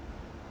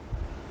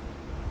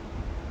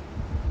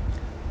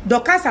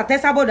dọ̀kásì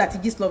àtẹ́sábọ̀dọ̀ àti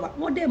Gistlover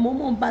wọ́n dẹ̀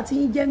mọ́mọ́ ń bá tí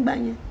ń jẹ́ ń gbà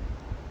yẹn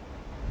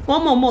wọ́n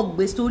mọ̀ọ́mọ̀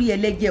gbé sórí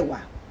ẹlẹ́jẹ̀ wá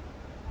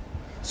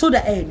so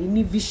that ẹ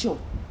ní vision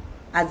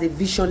as a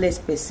visionless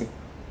person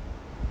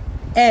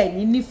ẹ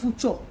ní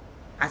future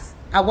as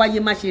awáyé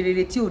má ṣe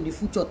rere tí ò ní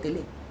future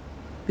tẹ́lẹ̀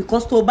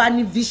because tó bá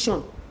ní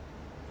vision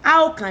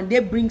how can they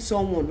bring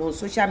someone on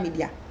social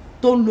media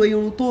tó ń lo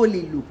irun tó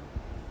lè lò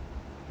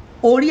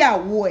orí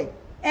àwọ̀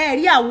ẹ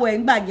rí àwọ̀ ẹ̀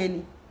ń gbà yẹn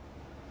ni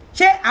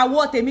ṣé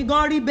àwọ̀ tèmi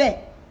gan rí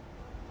bẹ́ẹ̀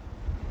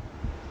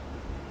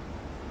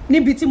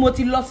níbi tí mo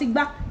ti lọ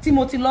sígbá tí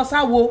mo ti lọ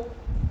sáwo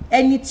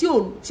ẹni tí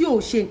ò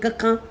ṣe nǹkan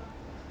kan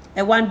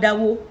ẹ wá ń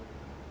dáwó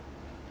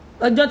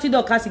ọjọ́ tí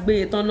dọ̀kásì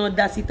gbéye tán náà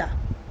dá síta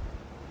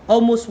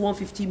almost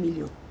 150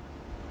 million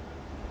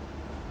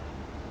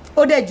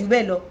ó dẹ̀ jù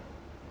bẹ́ẹ̀ lọ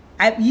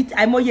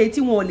àìmọye tí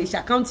wọn ò lè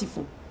ṣàkáǹtì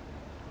fún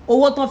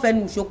owó tán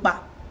fẹnu ìṣópa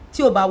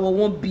tí ò bá wọ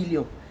 1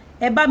 billion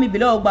ẹ bá mi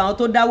bèèrè ọgbà àwọn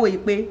tó dáwó yìí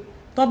pé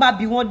tó bá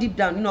bí wọ́n deep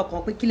down nínú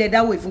ọkàn pé kílẹ̀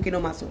dáwó yìí fún kí náà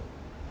máa sọ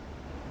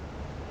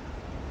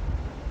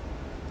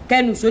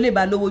kẹ́nu ṣó lè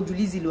bá lówó ju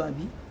Lizzie lọ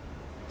àbí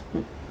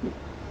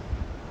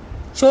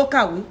ṣó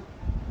kàwé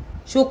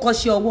ṣó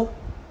kọ́ṣẹ́ ọwọ́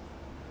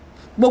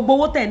gbogbo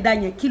owó tẹ̀ ń dá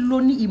yẹn kí ló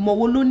ní ìmọ̀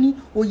wo ló ní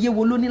òye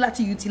wo ló ní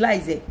láti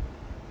utilize ẹ̀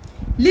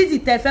Lizzie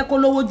tẹ́ fẹ́ kó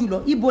lówó jùlọ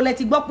ibo lẹ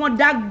ti gbọ́ pọ́n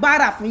dá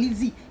gbára fún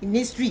Lizzie in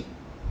history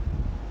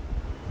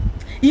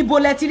ibo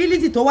lẹ ti rí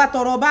Lizzie tó wá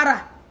tọrọ bára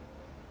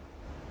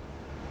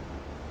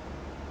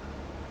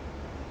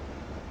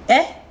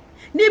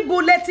níbo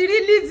lẹ ti rí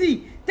Lizzie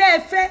tẹ́ ẹ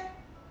fẹ́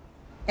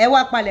ẹ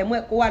wá palẹ̀ mọ́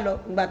ẹ kó wá lọ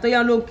ìgbà tó yá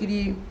ló ń kiri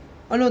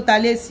ló ń ta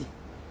léèsì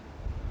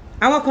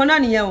àwọn kan náà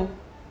nìyẹn o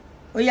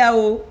ó yá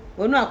o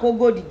òun náà kó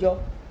góòdì jọ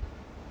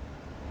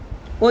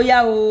ó yá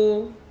o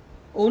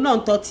òun náà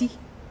ń tọ́tí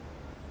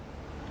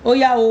ó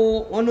yá o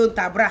wọn ló ń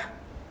ta bra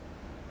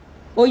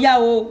ó yá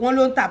o wọn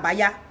ló ń ta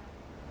báyá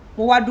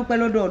mo wá dúpẹ́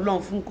lọ́dọ̀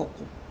Ọlọ́run fún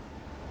kọ̀ọ̀kan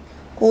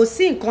kò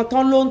sí nǹkan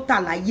tán ló ń tà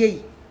láyé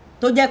yìí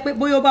tó jẹ́ pé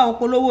bóyá ó bá wọn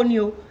polówó ni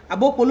o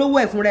àbó polówó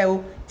ẹ̀ fún rẹ o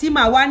tí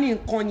màá wá ní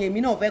nǹkan yẹn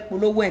mi náà fẹ́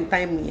polówó ẹ̀ ń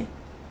táìmù yẹn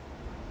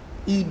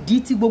ìdí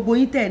tí gbogbo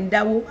yín tẹ̀ ń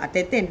dáwó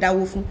àtẹ̀tẹ̀ ń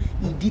dáwó fún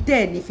ìdí tẹ̀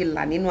ẹ̀ ní fi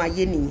là nínú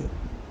ayé nìyẹn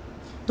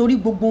torí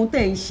gbogbo ohun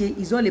tẹ̀ ń ṣe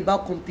is all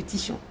about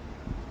competition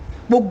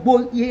gbogbo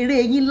eré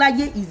yín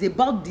láyé is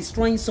about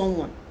destroying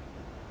someone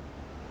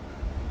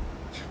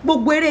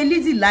gbogbo eré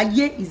Lizzie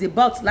láyé is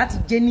about láti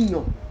jẹ́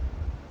níyàn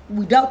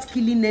without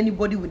killing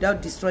anybody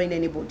without destroying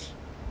anybody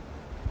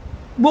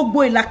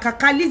gbogbo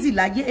ìlàkàkà Lizzie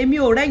láyé èmi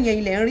ò rẹ́yìn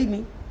ilẹ̀ ń rí mi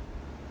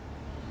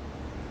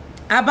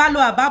àbálọ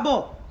àbábọ̀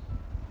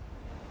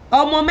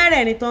ọmọ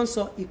mẹ́rẹ̀ẹ̀rin tó ń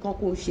sọ ìkan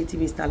kò ṣe ti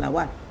Mr.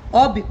 Lawal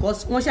all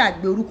because wọ́n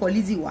ṣàgbé orúkọ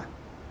Lizzie wá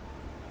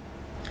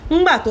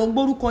ńgbà tó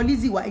gbórúkọ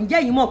Lizzie wá ǹjẹ́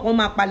yìí mọ̀ pọ́n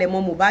máa palẹ̀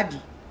mọ́ Mohbad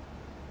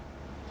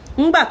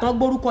ńgbà tó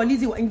gbórúkọ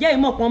Lizzie wá ǹjẹ́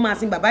yìí mọ̀ pọ́n máa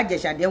sin bàbá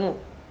Ìjẹ̀ṣà dẹ́wọ̀n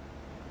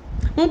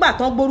ńgbà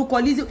tó gbórúkọ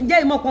Lizzie ǹjẹ́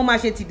yìí mọ̀ pọ́n máa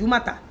ṣe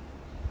tìdúmàtà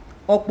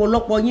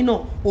ọ̀pọ̀lọpọ̀ yín náà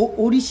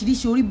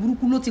oríṣiríṣi orí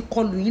burúkú ló ti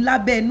kọlù yín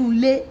lábẹ́ inú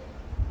ilé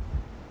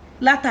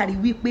látàrí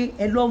wípé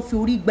ẹ lọ ń fi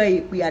orí gba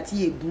èpè àti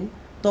ègún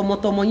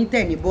tọmọtọmọ yín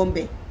tẹ̀ ní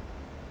bọ́m̀bẹ̀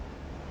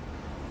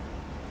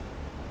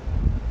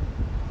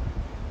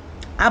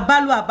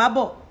àbálò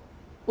àbábọ̀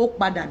ó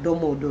padà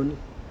dọmọ ọ̀dọ̀ ni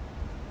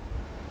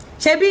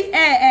ṣebí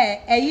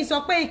ẹ̀yin sọ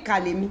pé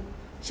ìkàlẹ̀ mi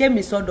ṣé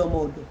mi sọ́dọmọ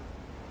ọ̀dọ̀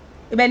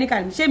ibẹ̀ ní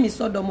kàlẹ̀ mi ṣé mi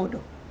sọ́dọmọ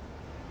ọ̀dọ̀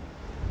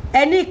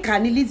ẹni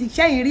ìkànnì Lizzie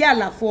ṣẹ́yìn rí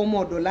àlàfo ọmọ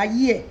ọ̀dọ̀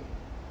láyé ẹ̀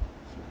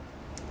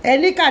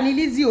ẹni kàní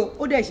Lizzie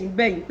ó dẹ̀ ṣì ń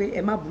bẹ̀yìn pé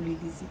ẹ má bully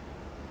Lizzie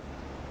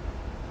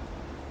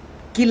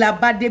kí la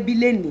bá débi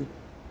lénìí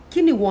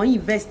kí ni wọ́n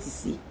invest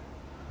sí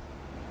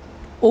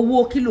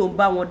owó kí ló ń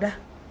bá wọn dá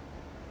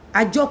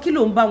àjọ kí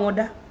ló ń bá wọn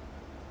dá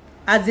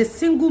as a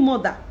single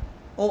mother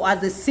or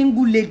as a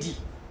single lady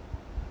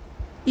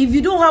if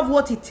you don't have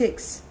what it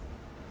takes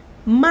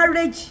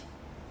marriage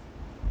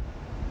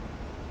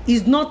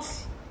is not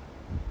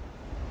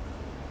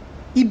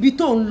ibi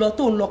tó ń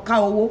lọ ká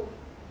owó.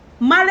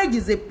 Marriage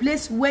is a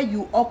place where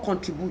you all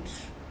contribute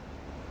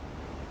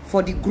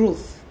for the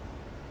growth.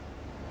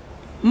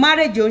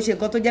 Marriage ò ń ṣe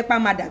nǹkan tó jẹ́ pé a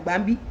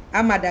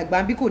máa dàgbà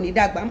ń bí kò ní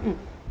dàgbà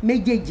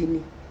méjèèjì ni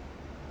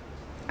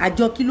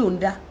àjọ kí ló ń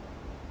dá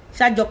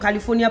ṣájọ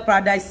California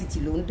Paradise City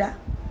ló ń dá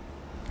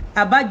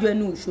àbájọ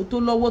ẹnu ìṣó tó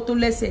lọ́wọ́ tó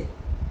lẹ́sẹ̀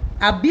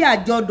àbí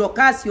àjọ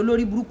dọ̀kásì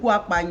olórí burúkú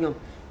apààyàn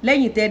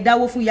lẹ́yìn tẹ́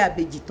dáwó fún ìyá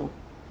àbèjì tán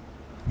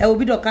ẹ wo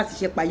bí dọ̀kásì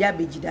ṣe pa ìyá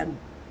àbèjì dànù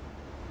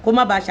kó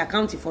má bàa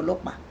ṣàkáùntì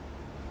fọlọ́pàá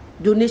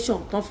donation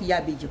tán fi ìyá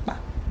àbèjì pa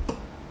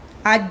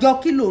àjọ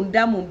kí ló ń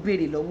dá mò ń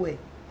béèrè lọ́wọ́ ẹ̀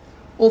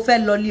ó fẹ́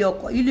lọ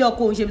ilé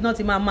ọkọ òun ṣe bí wọ́n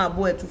ti máa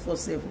bọ́ ẹ̀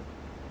 247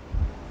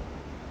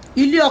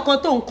 ilé ọkọ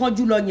tó ń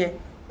kánjú lọ yẹn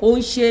ó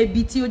ń ṣe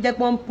ibi tí ó jẹ́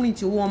pé wọ́n print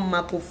owó wọn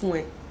máa kó fún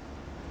ẹ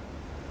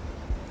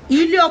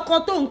ilé ọkọ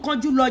tó ń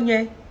kánjú lọ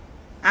yẹn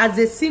as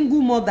a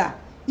single mother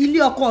ilé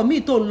ọkọ míì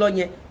tó ń lọ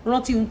yẹn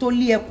rántí ohun tó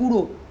lé ẹ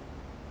kúrò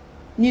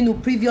nínú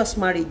previous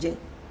marriage ẹ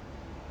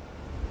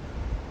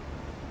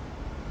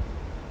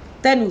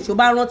tẹnu ìṣó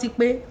bá rántí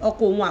pé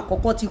ọkọ òun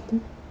àkọ́kọ́ ti kú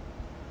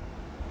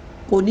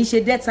kò ní ṣe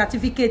death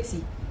certificate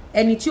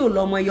ẹni tí ò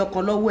lọ́mọ ẹyọ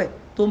kan lọ́wọ́ ẹ̀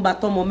tó ń bá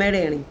tọ́mọ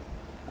mẹ́rẹ̀ẹ̀rin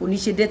kò ní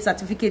ṣe death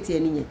certificate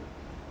ẹni yẹn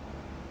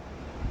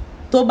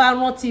tó bá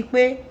rántí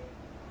pé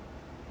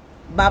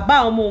bàbá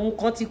ọmọ òun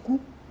kan ti kú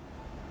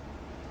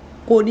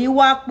kò ní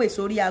wá pè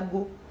sórí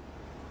aago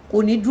kò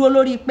ní dúró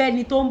lórí pé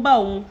ẹni tó ń bá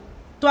òun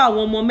tó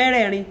àwọn ọmọ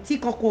mẹ́rẹ̀ẹ̀rin tí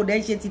kankan ò dẹ̀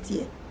ń ṣe títí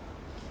ẹ̀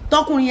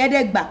tọkùnrin yẹn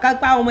dẹ̀ gbà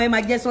kápá ọmọ ẹ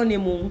máa jẹ́ sọ́ni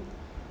mò ń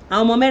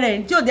àwọn ọmọ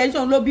mẹ́rẹ̀ẹ̀rin tí ò dẹ̀ ń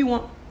ṣòun ló bí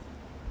wọn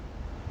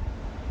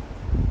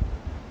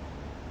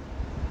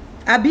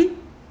àbí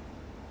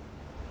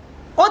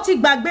ó ti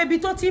gbàgbé ibi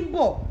tó ti ń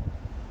bọ̀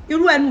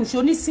irú ẹnu ìṣó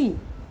nísìn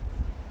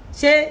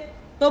ṣé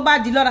tó bá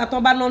di lọ́ra tó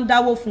bá lọ ń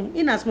dáwó fún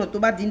inasmuch tó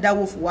bá di ń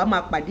dáwó fún wa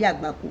máa pàdé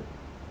àgbákò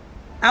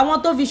àwọn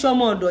tó fi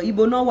ṣọmọ ọ̀dọ̀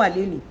ibo náà wà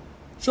lẹ́nu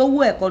ṣówó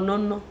ẹ̀kọ́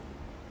náà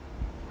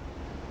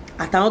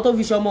àtàwọn tó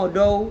fi ṣọmọ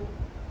ọ̀dọ̀ o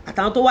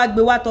àtàwọn tó wá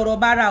gbé wá tọrọ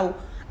bára o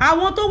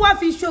àwọn tó wá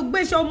fi gbé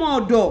ṣọmọ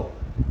ọ̀dọ̀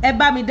ẹ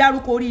bá mi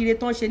dárúkọ oríire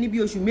tán ṣe níbi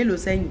oṣù mélòó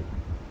sẹ́yìn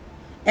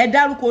ẹ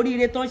dárúkọ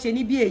oríire tán ṣe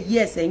níbi èyí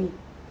ẹ̀ sẹ́yìn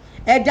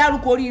ẹ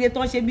dárúkọ oríire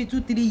tán ṣe bí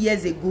 2-3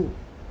 years ago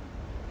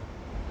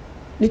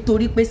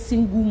nítorí pé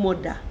single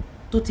mother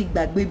tó ti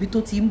gbàgbé ibi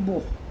tó ti ń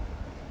bọ̀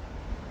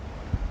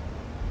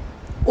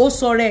ó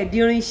sọ̀rọ̀ ẹ̀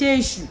dírin iṣẹ́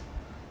èṣù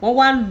wọ́n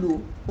wá ń lò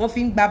wọ́n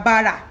fi ń gba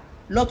bára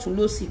lọ́tún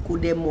lósì kò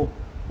dẹ̀ mọ̀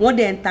wọ́n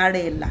dẹ̀ ń tara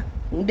ẹ̀ là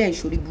òun dẹ̀ ń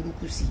ṣorí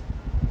burúkú sí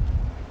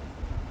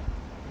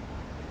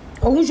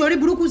òun ṣorí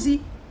burúkú sí.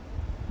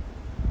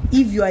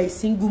 If you are a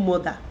single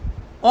mother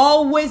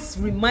always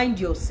remind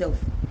yourself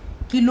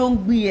kí ló ń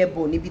gbé ẹ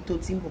bọ̀ níbi tó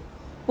ti ń bọ̀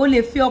o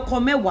lè fi ọkọ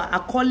 10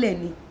 àkọlẹ̀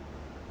ni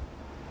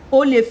o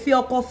lè fi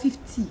ọkọ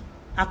 50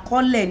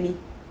 àkọọ́lẹ̀ ni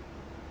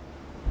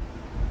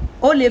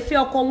o lè fẹ́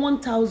ọkọ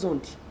 1,000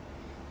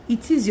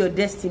 it is your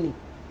destiny.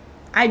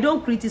 I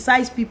don't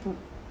criticize people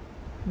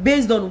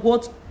based on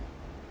what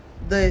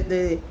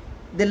the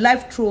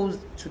life throws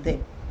to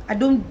them. I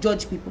don't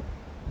judge people.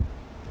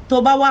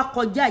 Tó bá wá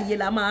kọjá yé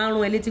la máa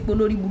rán ẹ létí pé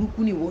lórí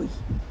burúkú ni wọ̀nyí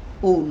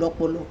o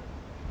lọ́pọlọ.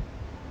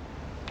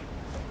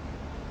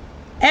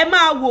 Ẹ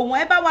máa wò wọ́n,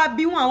 ẹ bá wa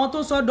bí wọn àwọn tó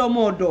sọ́dọ̀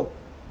ọmọ ọ̀dọ̀,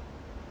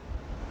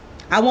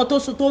 àwọn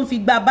tó ń fi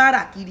gba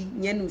bára kiri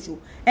yẹn nu ṣo,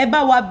 ẹ bá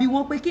wa bí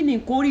wọn pé kí ni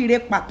nǹkan oríire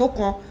pàtó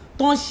kan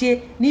tó ń ṣe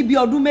níbi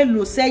ọdún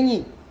mélòó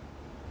sẹ́yìn.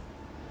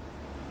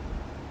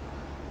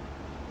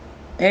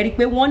 Ẹ rí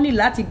pé wọ́n ní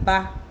láti bà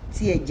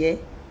tiẹ̀ jẹ́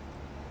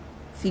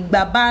fi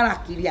gba bára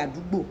kiri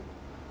àdúgbò.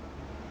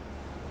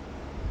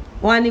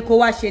 Wọ́n á ní kó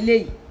wá ṣe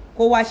léyìí,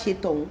 kó wá ṣe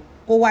tọ̀hún,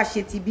 kó wá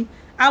ṣe tibí.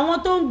 Àwọn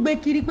tó ń gbé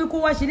kiri pé kó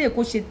wá ṣe léyìí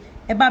kó ṣe,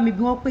 ẹ bá mi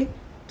bí wọ́n pé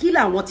kí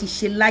làwọn ti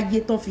ṣe láyé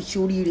tán fi ṣe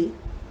oríire.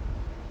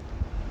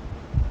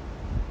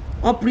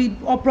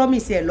 Wọ́n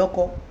promise ẹ̀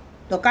lọ́kọ.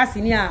 Dọ̀kásì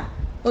ní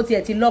ó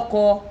tiẹ̀ ti lọ́kọ,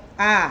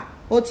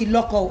 ó ti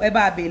lọ́kọ, ẹ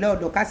bá bèè lọ́wọ́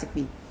Dọ̀kásì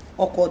pé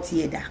ọkọ ti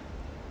ẹ̀dá.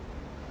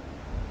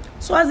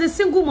 So as a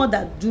single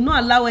mother, do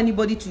not allow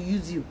anybody to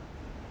use you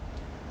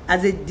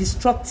as a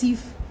destructive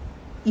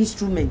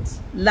instrument.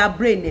 La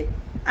brain.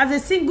 As a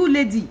single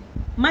lady,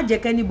 má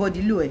jẹ́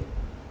anybody lò ẹ́.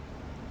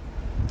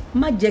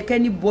 Má jẹ́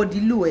anybody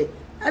lò ẹ́.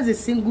 As a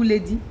single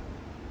lady,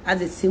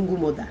 as a single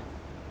mother.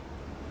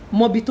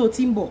 Mọ bí tó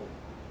ti ń bọ̀,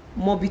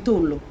 mọ bí tó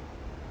ń lọ.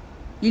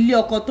 Ilé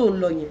ọkọ tó ń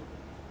lọ yẹn.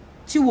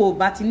 Tí wo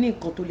bá ti ní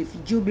nǹkan tó lè fi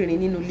jí obìnrin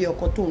nínú ilé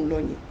ọkọ tó ń lọ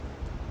yẹn.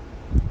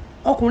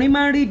 Ọkùnrin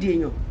máa ń rí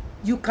èèyàn.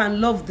 You can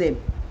love them.